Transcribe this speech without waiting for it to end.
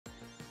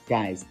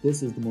Guys,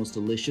 this is the most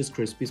delicious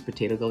crispy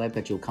potato galette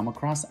that you'll come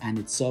across, and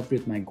it's served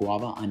with my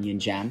guava onion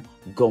jam.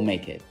 Go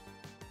make it.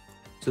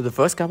 So the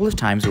first couple of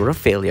times were a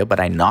failure, but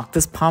I knocked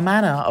this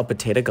Pommes, a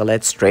potato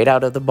galette, straight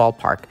out of the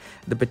ballpark.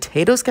 The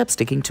potatoes kept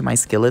sticking to my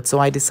skillet, so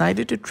I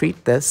decided to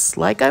treat this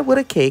like I would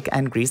a cake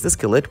and grease the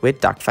skillet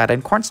with duck fat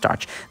and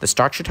cornstarch. The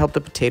starch should help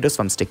the potatoes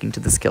from sticking to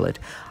the skillet.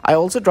 I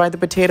also dried the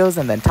potatoes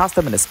and then tossed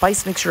them in a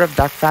spice mixture of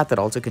duck fat that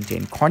also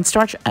contained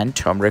cornstarch and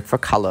turmeric for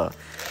color.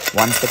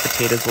 Once the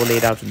potatoes were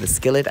laid out in the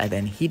skillet, I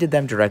then heated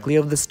them directly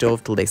over the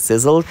stove till they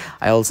sizzled.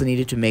 I also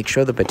needed to make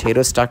sure the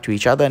potatoes stuck to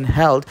each other and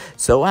held,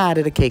 so I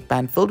added a cake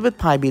pan filled with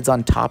pie beads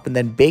on top and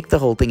then baked the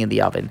whole thing in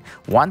the oven.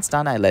 Once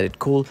done, I let it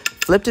cool,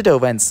 flipped it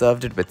over and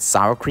served it with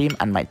sour cream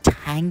and my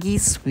tangy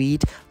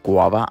sweet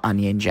guava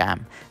onion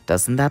jam.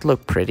 Doesn't that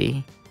look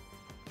pretty?